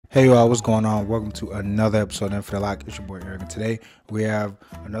Hey y'all, what's going on? Welcome to another episode of Elocke. It's your boy Erick, and today we have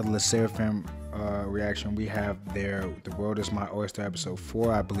another LESSERAFIM reaction. We have The World Is My Oyster, episode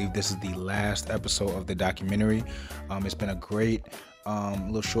 4. I believe this is the last episode of the documentary. It's been a great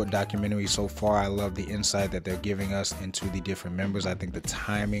little short documentary so far. I love the insight that they're giving us into the different members. I think the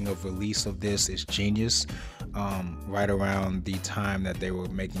timing of release of this is genius. Right around the time that they were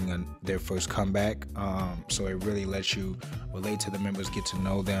making their first comeback. So it really lets you relate to the members, get to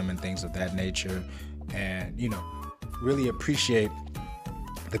know them and things of that nature, and really appreciate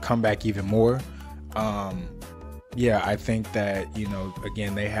the comeback even more. I think that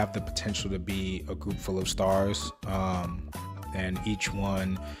again, they have the potential to be a group full of stars, and each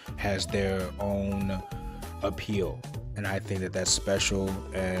one has their own appeal, and I think that that's special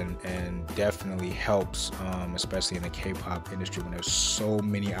and definitely helps, especially in the K-pop industry when there's so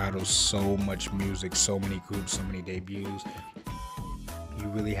many idols, so much music, so many groups, so many debuts. You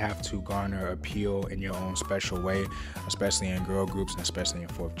really have to garner appeal in your own special way, especially in girl groups and especially in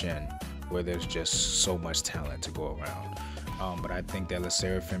 4th gen, where there's just so much talent to go around. But I think that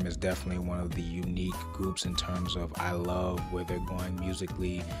LESSERAFIM is definitely one of the unique groups in terms of I love where they're going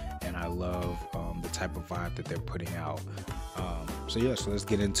musically, and I love the type of vibe that they're putting out. So let's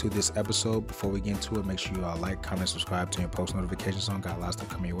get into this episode. Before we get into it, make sure you all like, comment, subscribe, turn your post notifications on. Got a lot of stuff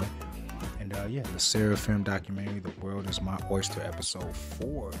coming your way. And LESSERAFIM documentary, The World Is My Oyster, episode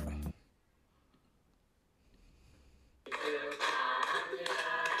 4.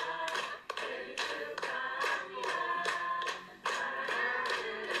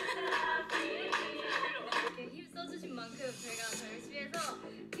 힘써주신 만큼 제가 더 열심히 해서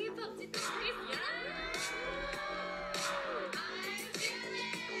Kpop 찍도록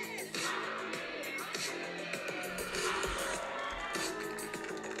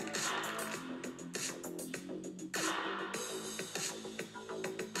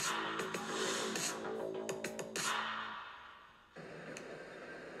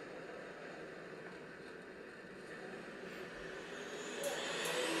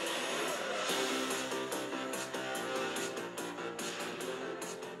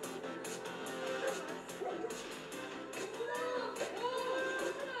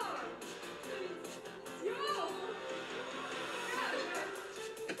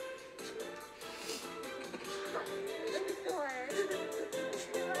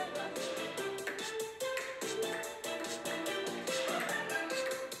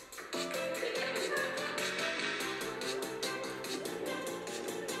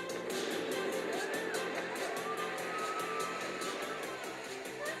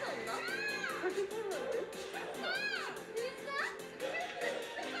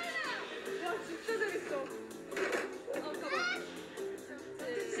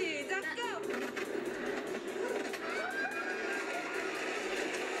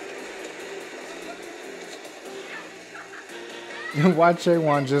Why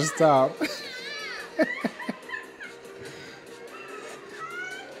Chaewon just stop?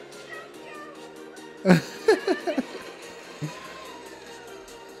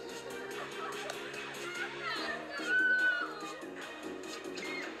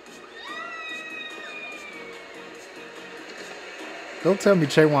 Don't tell me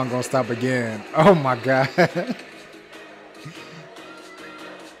Chaewon gonna stop again. Oh my god.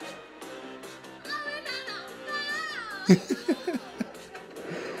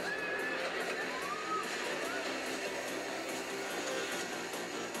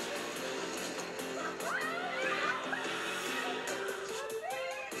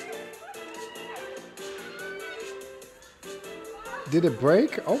 Did it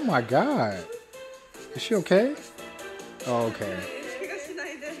break? Oh my god. Is she okay? Oh, okay.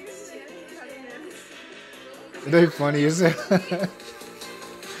 They're funny as hell.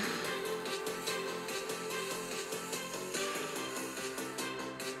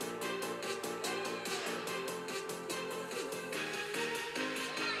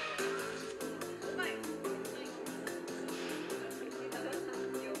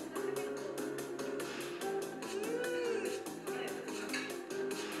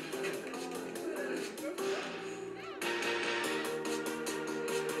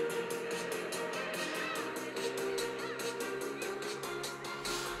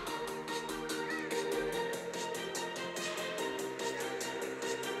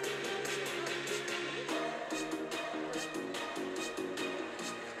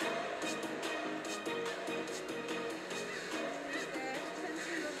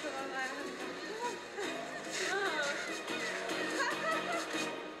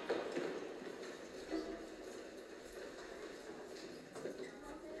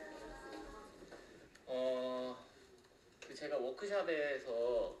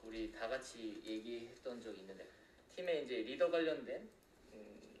 워크샵에서 저희 다 같이 얘기했던 적이 있는데 팀의 이제 리더 관련된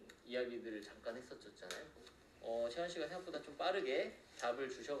이야기들을 잠깐 했었잖아요. 채원 씨가 생각보다 좀 빠르게 답을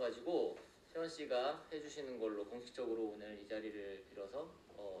주셔가지고 채원 씨가 해주시는 걸로 공식적으로 오늘 이 자리를 빌어서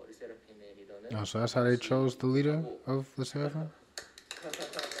르세라핌의 리더는. Oh, so that's how they chose the leader of the Seraphim?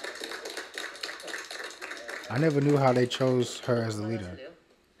 I never knew how they chose her as the leader.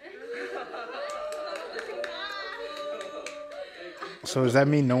 So does that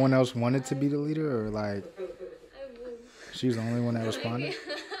mean no one else wanted to be the leader, or like she was the only one that responded?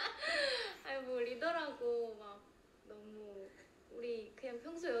 아니 뭐 리더라고 막 너무 우리 그냥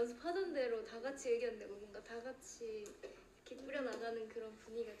평소 연습하던 대로 다 같이 의견 내고 뭔가 다 같이 이렇게 꾸려 나가는 그런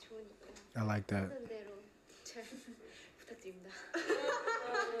분위기가 좋으니까. I like that. 하던 대로 잘 부탁드립니다.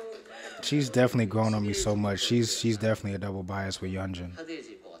 She's definitely grown on me so much. She's definitely a double bias with Yeonjun.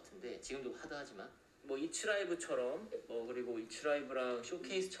 하드해질 것 같은데 지금도 하드하지만 뭐 이츠 라이브처럼 뭐 그리고 이츠 라이브랑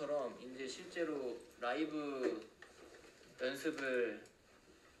쇼케이스처럼 이제 실제로 라이브 연습을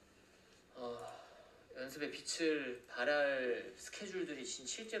연습에 빛을 발할 스케줄들이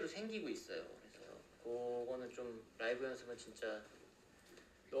실제로 생기고 있어요. 그래서 그거는 좀 라이브 연습은 진짜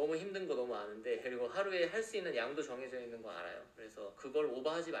너무 힘든 거 너무 아는데 그리고 하루에 할 수 있는 양도 정해져 있는 거 알아요. 그래서 그걸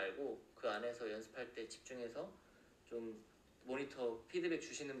오버하지 말고 그 안에서 연습할 때 집중해서 좀 모니터 피드백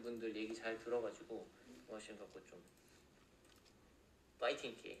주시는 분들 얘기 잘 들어가지고 하시는 것 같고 좀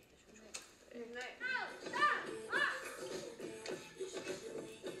파이팅 있게 해주면 좋을 것 같아요.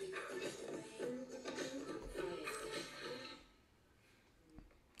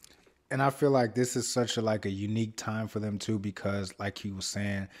 And I feel like this is such a unique time for them too, because like he was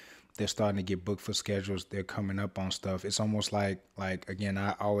saying, they're starting to get booked for schedules. They're coming up on stuff. It's almost like again,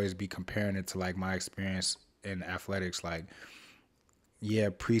 I always be comparing it to like my experience in athletics. Like,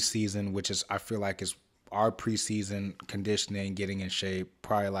 yeah, preseason, which is I feel like is our preseason conditioning, getting in shape,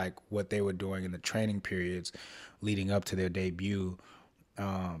 probably like what they were doing in the training periods leading up to their debut.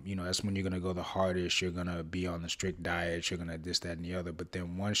 That's when you're going to go the hardest. You're going to be on the strict diet. You're going to this, that, and the other. But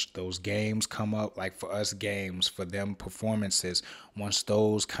then once those games come up, like for us games, for them performances, once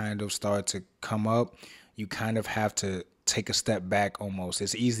those kind of start to come up, you kind of have to take a step back almost.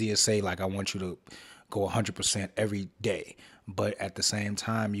 It's easy to say, like, I want you to go 100% every day. But at the same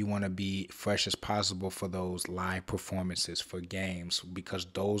time, you want to be fresh as possible for those live performances, for games, because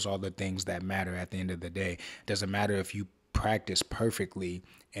those are the things that matter at the end of the day. It doesn't matter if you practice perfectly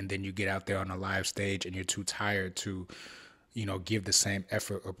and then you get out there on a live stage and you're too tired to give the same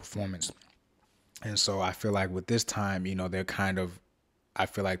effort or performance. And so I feel like with this time, I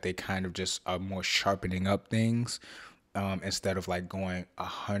feel like they kind of just are more sharpening up things instead of like going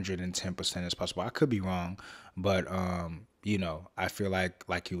 110% as possible. I could be wrong, but I feel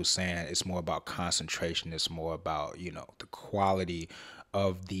like he was saying, it's more about concentration. It's more about the quality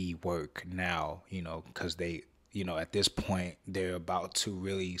of the work now, because they at this point, they're about to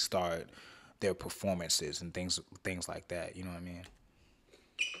really start their performances and things like that. You know what I mean?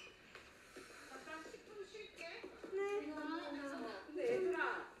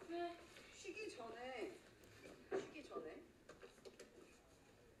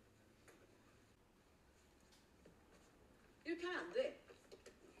 이렇게 하면 안 돼.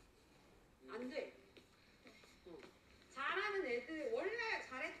 안 돼. 잘하는 애들, 원래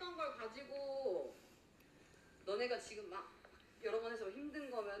잘했던 걸 가지고 너네가 지금 막 여러 번 해서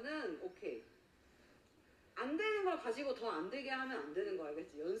힘든 거면은 오케이. 안 되는 걸 가지고 더 안 되게 하면 안 되는 거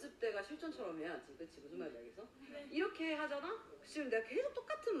알겠지? 연습 때가 실전처럼 해야지. 그치? 무슨 말인지 알겠어? 이렇게 하잖아? 지금 내가 계속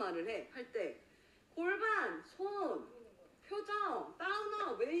똑같은 말을 해. 할 때 골반, 손, 표정,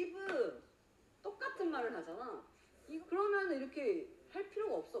 다운업, 웨이브 똑같은 말을 하잖아. 그러면 이렇게 할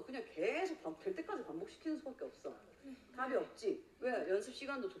필요가 없어. 그냥 계속 될 때까지 반복시키는 수밖에 없어. 답이 없지. 왜? 연습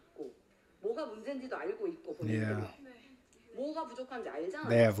시간도 좁고 뭐가 문제인지도 알고 있고 Yeah. 뭐가 부족한지 알잖아.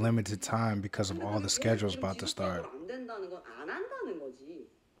 They have limited time because of all the schedules about to start. 안 된다는 건 안 한다는 거지.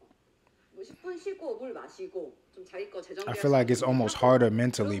 뭐 10분 쉬고 물 마시고 좀 자기 거 재정비. I feel like it's almost harder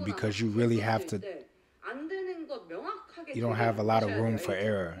mentally because you really have to. 안 되는 것 명확하게. You don't have a lot of room for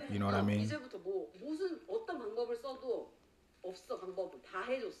error. You know what I mean? 이제부터 무슨 어떤 방법을 써도 없어. 방법은 다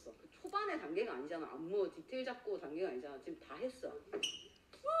해줬어. 초반의 단계가 아니잖아. 안무 디테일 잡고 단계가 아니잖아. 지금 다 했어.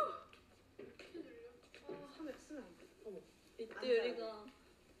 이때 우리가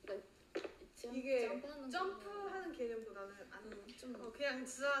이게 점프하는 개념보다는 그냥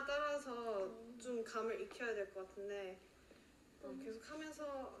지하 따라서 좀 감을 익혀야 될 것 같은데 계속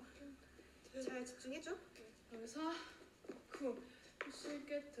하면서 잘 집중해줘. 그래서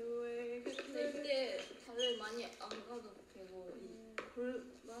근데 이때 다들 많이 안 가도 되고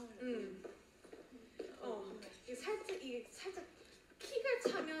이게 살짝 킥을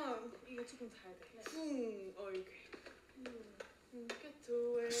차면 이거 조금 잘 돼. 쿵. 이렇게.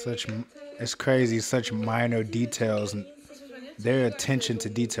 It's crazy. Such minor details. Their attention to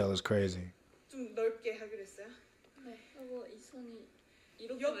detail is crazy. 좀 넓게 하기로 했어요. 네. 하고 이 손이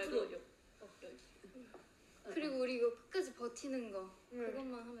이렇게 옆으로. 말고 그리고 우리 이거 끝까지 버티는 거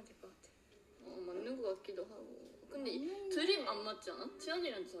그것만 하면 될 것 같아. 맞는 것 같기도 하고. 근데 드림 안 맞지 않아?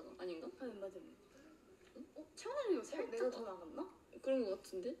 채연이랑 저 아닌가? 아니 맞아. 채연이가 살짝 내가 더 나갔나? 그런 것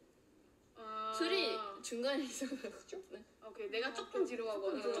같은데. 둘이 중간에 있어가지고. 네. 오케이, 내가 조금 뒤로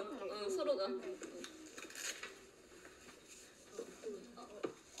가고 서로가.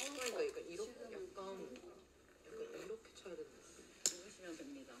 이거 이렇게 약간 이렇게 쳐야 되는데 보시면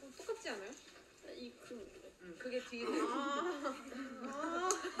됩니다. 똑같지 않아요? 그게 뒤로.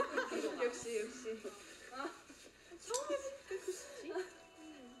 역시.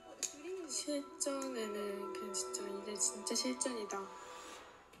 실전에는 그냥 진짜 이제 진짜 실전이다.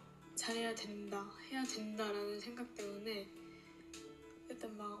 잘해야 된다, 해야 된다라는 생각 때문에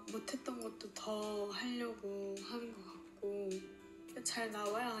일단 막 못했던 것도 더 하려고 하는 것 같고 잘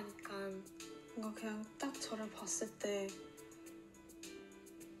나와야 하니까 뭔가 그냥 딱 저를 봤을 때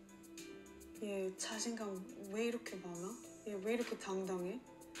얘 자신감 왜 이렇게 많아? 얘 왜 이렇게 당당해?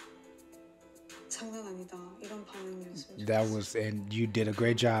 장난 아니다 이런 반응이었어요. And you did a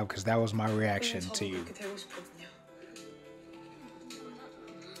great job because that was my reaction to you. 그렇게 되고 싶거든요.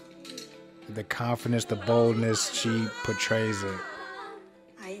 The confidence, the boldness, she portrays it.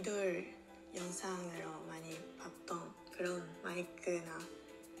 아이돌 영상으로 많이 봤던 그런 마이크나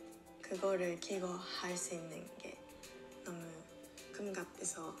그거를 끼고 할 수 있는 게 너무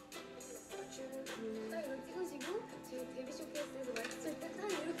금갑돼서 딱 이거 찍으시고 지금 데뷔 쇼케이스에서 마이크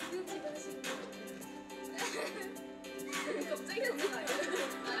칠때딱 이렇게 찍으시고 갑자기 하는 거 아니야?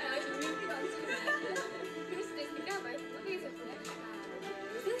 아니 이렇게 안 찍으면 그럴 수도 있으니까 마이크 쇼케이스 할 때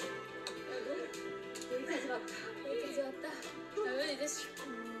여기까지 왔다 여기까지 왔다 그러면 이제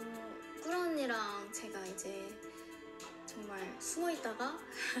꾸라 언니랑 제가 이제 정말 숨어있다가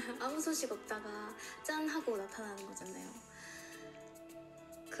아무 소식 없다가 짠 하고 나타나는 거잖아요.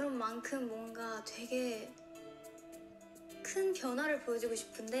 그런 만큼 뭔가 되게 큰 변화를 보여주고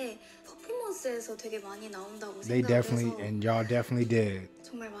싶은데 퍼포먼스에서 되게 많이 나온다고 They 생각을 definitely, 해서 and y'all definitely did.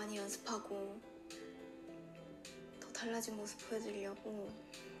 정말 많이 연습하고 더 달라진 모습 보여드리려고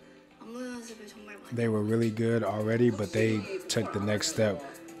안무 연습을 정말 많이 They were really good already, but they took the next step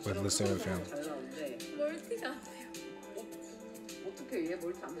with LESSERAFIM. 잘 나오는데 멀티가 안 돼요. 어떻게 얘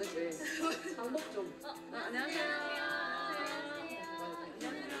멀티 안 되지? 방법 좀. 안녕하세요.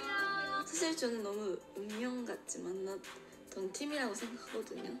 사실 저는 너무 운명 같이 만났던 팀이라고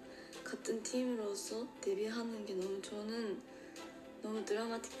생각하거든요. 같은 팀으로서 데뷔하는 게 저는 너무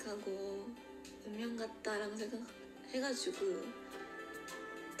드라마틱하고 운명 같다라고 생각해가지고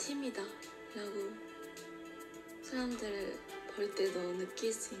팀이다 라고 사람들을 볼 때도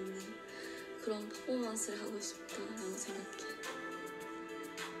느낄 수 있는 그런 퍼포먼스를 하고 싶다라고 생각해요.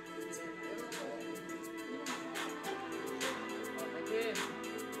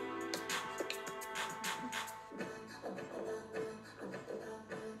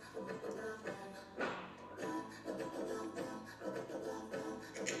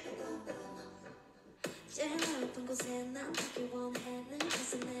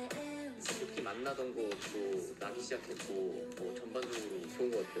 이렇게 만나던 것도 나기 시작했고 전반적으로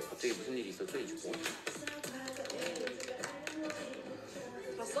좋은 것 같아요. 갑자기 무슨 일이 있었죠? 2주 동안?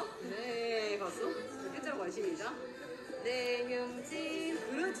 봤어? 네, 봤어? 끝자로 관심이자. 네, 명진.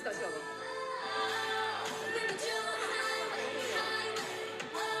 그렇지, 다시 와봐.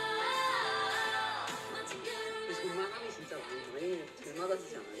 정말 함이 진짜 많이 잘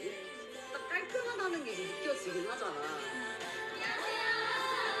맞아지지 않아요? 딱 깔끔하다는 게 느껴지긴 하잖아.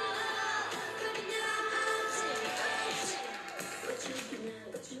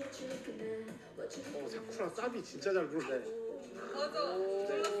 사쿠라 쌉이 진짜 잘 부르네. 맞아.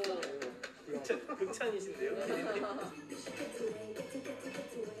 극찬이신데요? 그거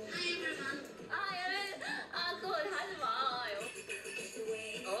하지 마요.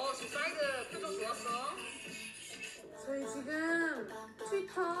 지금 사이드 표정 좋았어. 저희 지금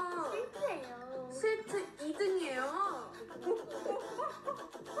트위터 실패예요. 실트 2등이에요.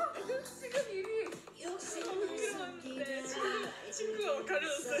 지금 1위. 친구가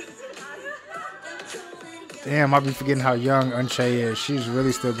가려졌어요. Damn, I be forgetting how young Unshay is. She's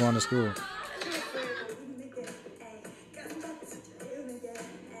really still going to school.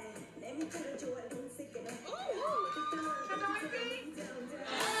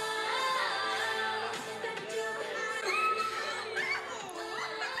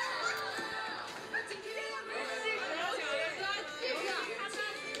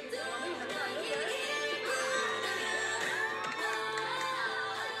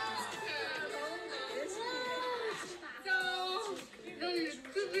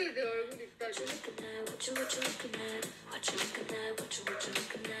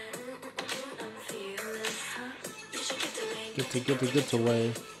 Get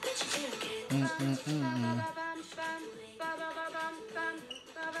away.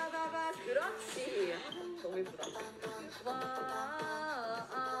 그렇지. 너무 예쁘다.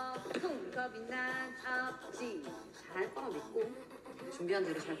 와, 동갑이 난 앞지. 잘할 거라 믿고 준비한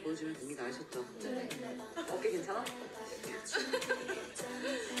대로 잘 보여주면 됩니다. 아셨죠? 네. 어깨 괜찮아?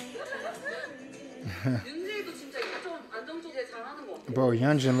 윤지도 진짜 이거 좀 안정적이게 잘하는 거 같아. Bro,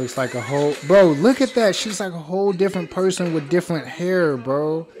 Hyunjin looks like a whole... Bro, look at that. She's like a whole different person with different hair,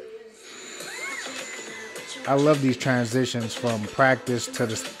 bro. I love these transitions from practice to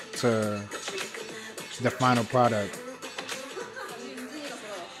the final product.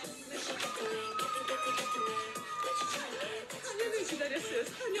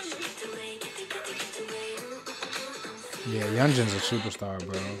 Yeah, Hyunjin's a superstar,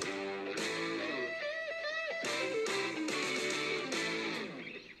 bro.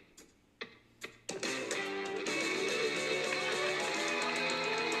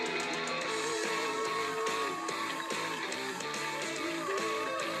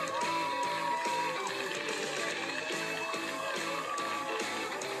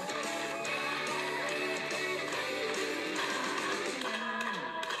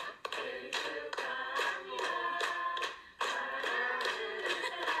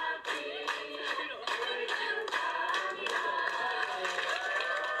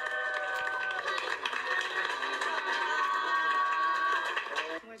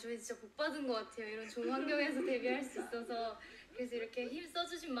 정말 저희 진짜 복 받은 것 같아요. 이런 좋은 환경에서 데뷔할 수 있어서. 그래서 이렇게 힘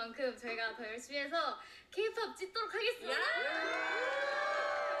써주신 만큼 저희가 더 열심히 해서 Kpop 찢도록 하겠습니다.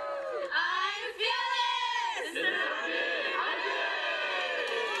 I feel it!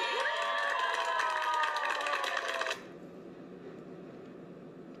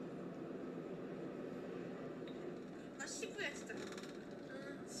 나 시부야 진짜.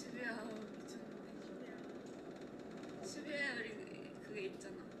 시부야 미쳤는데 시부야 우리 그게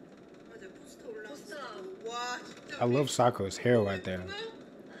있잖아. 맞아 포스터 올라온 거. 와 진짜. I love Sakura's hair right there.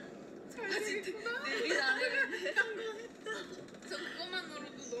 저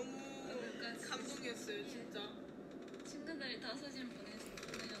그것만으로도 너무 감동이었어요 진짜. 친구들이 다 사진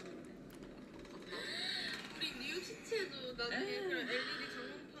보내줬는데 우리 뉴시티에도 나중에 그런 LED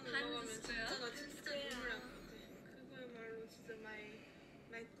전광판 올라가면 진짜 나 진짜 눈물 날 것 같아. 그거야말로 진짜 나의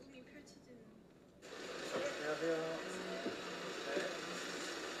꿈이 펼쳐지는. 안녕하세요.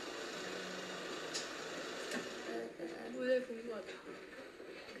 무대 궁금하다.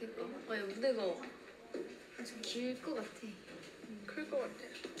 그니까 아니 무대가 좀 길 것 같아. 클 것 같아.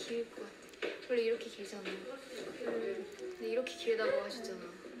 길 것 같아. 원래 이렇게 길잖아. 근데 이렇게 길다고 하셨잖아.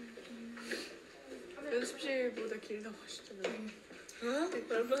 연습실보다 길다고 하시잖아요.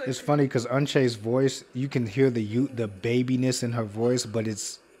 It's funny because Unche's voice, you can hear the babiness in her voice, but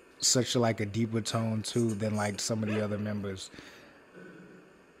it's such like a deeper tone too than like some of the other members.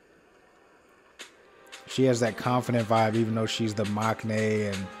 She has that confident vibe, even though she's the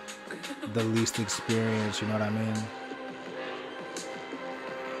maknae and the least experienced. You know what I mean?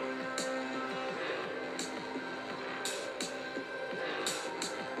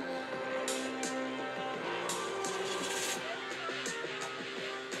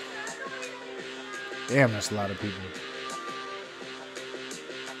 Damn, that's a lot of people.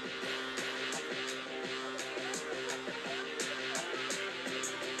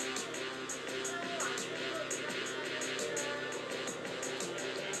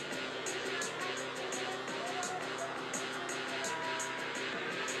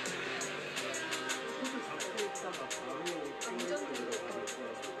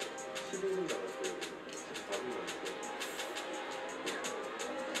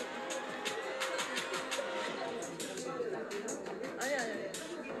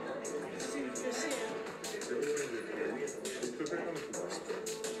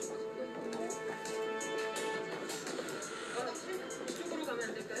 이쪽으로 가면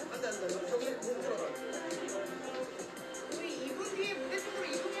안 될까요? 우리 2분 뒤에 무대 쪽으로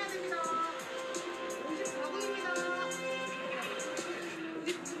이동해야 됩니다. 54분입니다.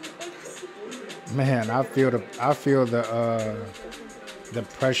 Man, I feel the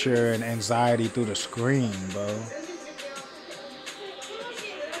pressure and anxiety through the screen, bro.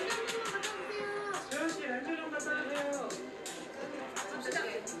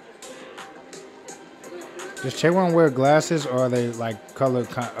 Does Chaewon wear glasses, or are they like colored,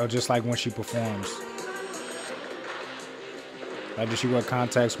 or just like when she performs? Like, does she wear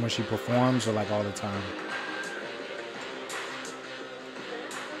contacts when she performs, or like all the time?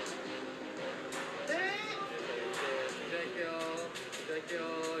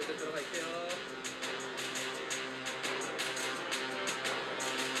 이제 들어갈게요.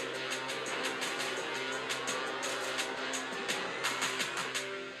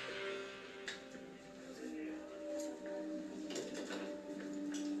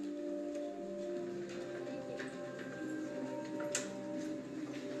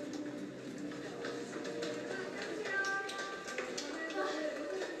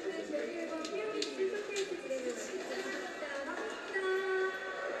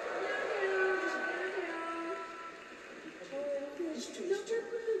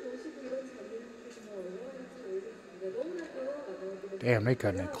 Damn, they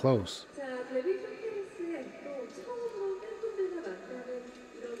cutting it close. 자, 데뷔 컨퍼런스에 또 처음으로 팬분들과 만나는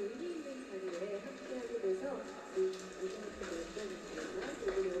이런 의미 있는 자리에 함께하게 돼서 이번부터 멤버분들과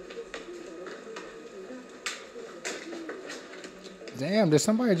그리고 여기에 Damn, did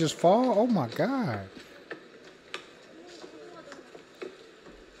somebody just fall? Oh my god.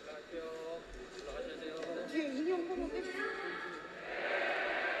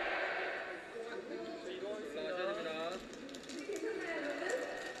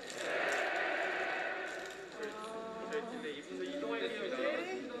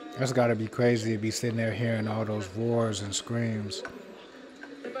 That's gotta be crazy to be sitting there hearing all those roars and screams.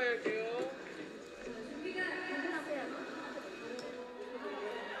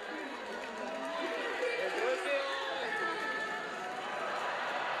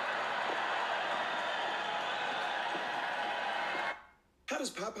 How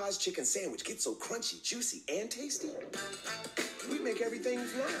does Popeye's chicken sandwich get so crunchy, juicy, and tasty? We make everything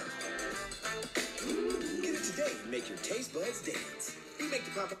fly. Get it today and make your taste buds dance. We make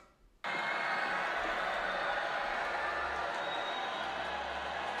the Popeye.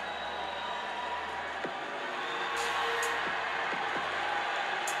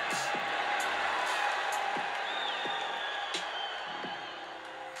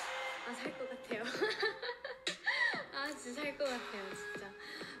 아, 살 것 같아요. 아, 진짜 살 것 같아요, 진짜.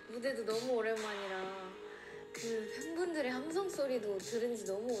 무대도 너무 오랜만이라 그 팬분들의 함성 소리도 들은 지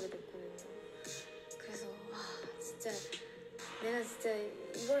너무 오래됐거든요. 그래서 진짜 내가 진짜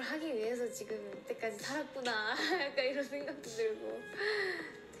이걸 하기 위해서 지금 이때까지 살았구나 약간 이런 생각도 들고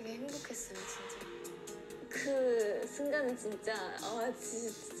되게 행복했어요, 진짜. 그 순간은 진짜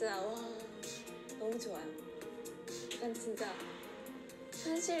진짜 너무 좋아요. 약간 진짜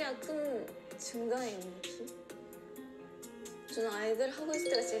현실이랑 꿈 중간에 있는 느낌? 저는 아이들 하고 있을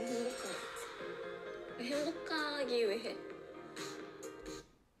때가 제일 행복한 것 같아요. 행복하기 위해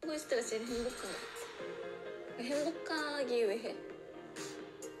하고 있을 때가 제일 행복한 것 같아요. 행복하기 위해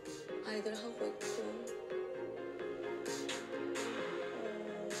아이들 하고 있고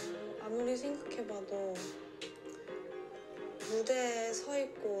아무리 생각해봐도 무대에 서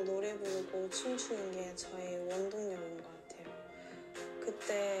있고 노래 부르고 춤추는 게 저의 원동력인 것 같아요.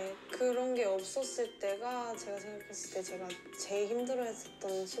 그때 그런 게 없었을 때가 제가 생각했을 때 제가 제일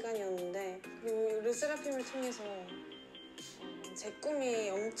힘들어했었던 시간이었는데 그리고 르세라핌을 통해서 제 꿈이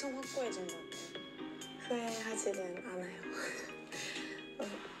엄청 확고해진 것 같아요. 후회하지는 않아요.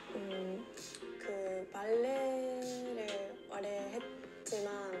 그 발레를 오래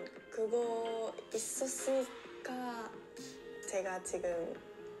했지만 그거 있었으니까 제가 지금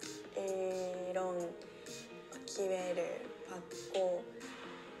이런 기회를 받고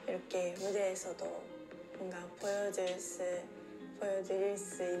이렇게 무대에서도 뭔가 보여드릴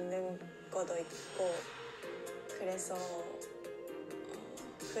수 있는 것도 있고 그래서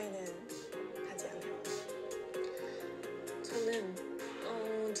후회는 하지 않아요. 저는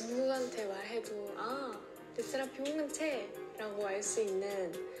누구한테 말해도 르세라핌 홍은채라고 알 수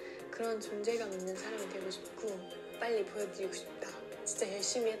있는 그런 존재감 있는 사람이 되고 싶고 빨리 보여드리고 싶다. 진짜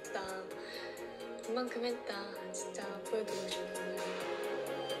열심히 했다. 이만큼 했다. 진짜 보여드리고 싶어요.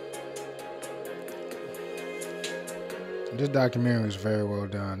 This documentary was very well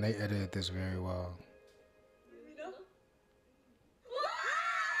done. They edited this very well.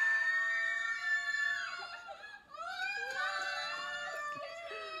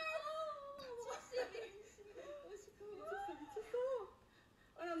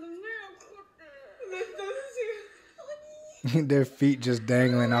 Their feet just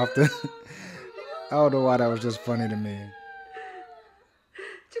dangling off the... I don't know why that was just funny to me.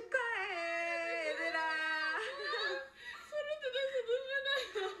 축하해 얘들아.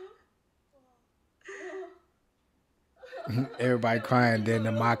 Everybody crying, then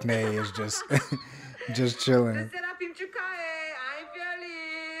the maknae is just just chilling. 르세라핌 축하해. I'm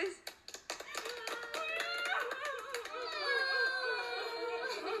fearless.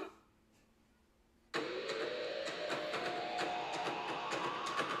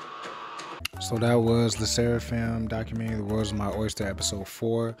 So that was the SSERAFIM documentary, The World's My Oyster, episode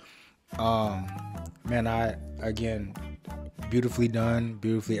 4. Man, again, beautifully done,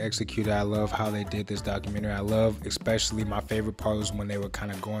 beautifully executed. I love how they did this documentary. I love, especially my favorite part was when they were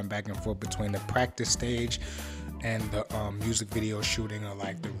kind of going back and forth between the practice stage and the music video shooting or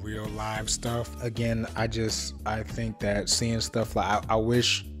like the real live stuff. Again, I think that seeing stuff like, I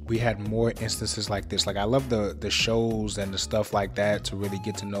wish we had more instances like this. Like I love the shows and the stuff like that to really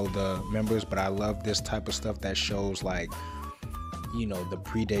get to know the members, but I love this type of stuff that shows like, you know, the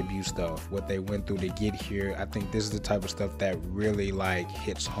pre-debut stuff, what they went through to get here. I think this is the type of stuff that really like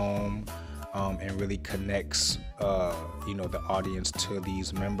hits home. and really connects, you know, the audience to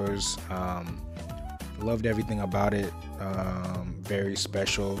these members. Loved everything about it. Very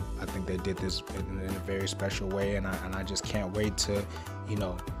special. I think they did this in a very special way, and I just can't wait to, you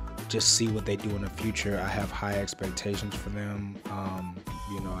know, just see what they do in the future. I have high expectations for them.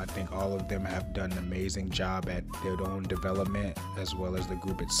 You know, I think all of them have done an amazing job at their own development, as well as the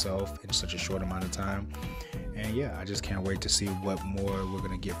group itself, in such a short amount of time. And yeah, I just can't wait to see what more we're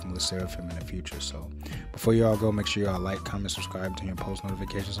gonna get from LESSERAFIM in the future. So before y'all go, make sure y'all like, comment, subscribe, turn your post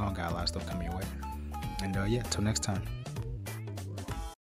notifications on. Got a lot of stuff coming your way. And yeah, till next time.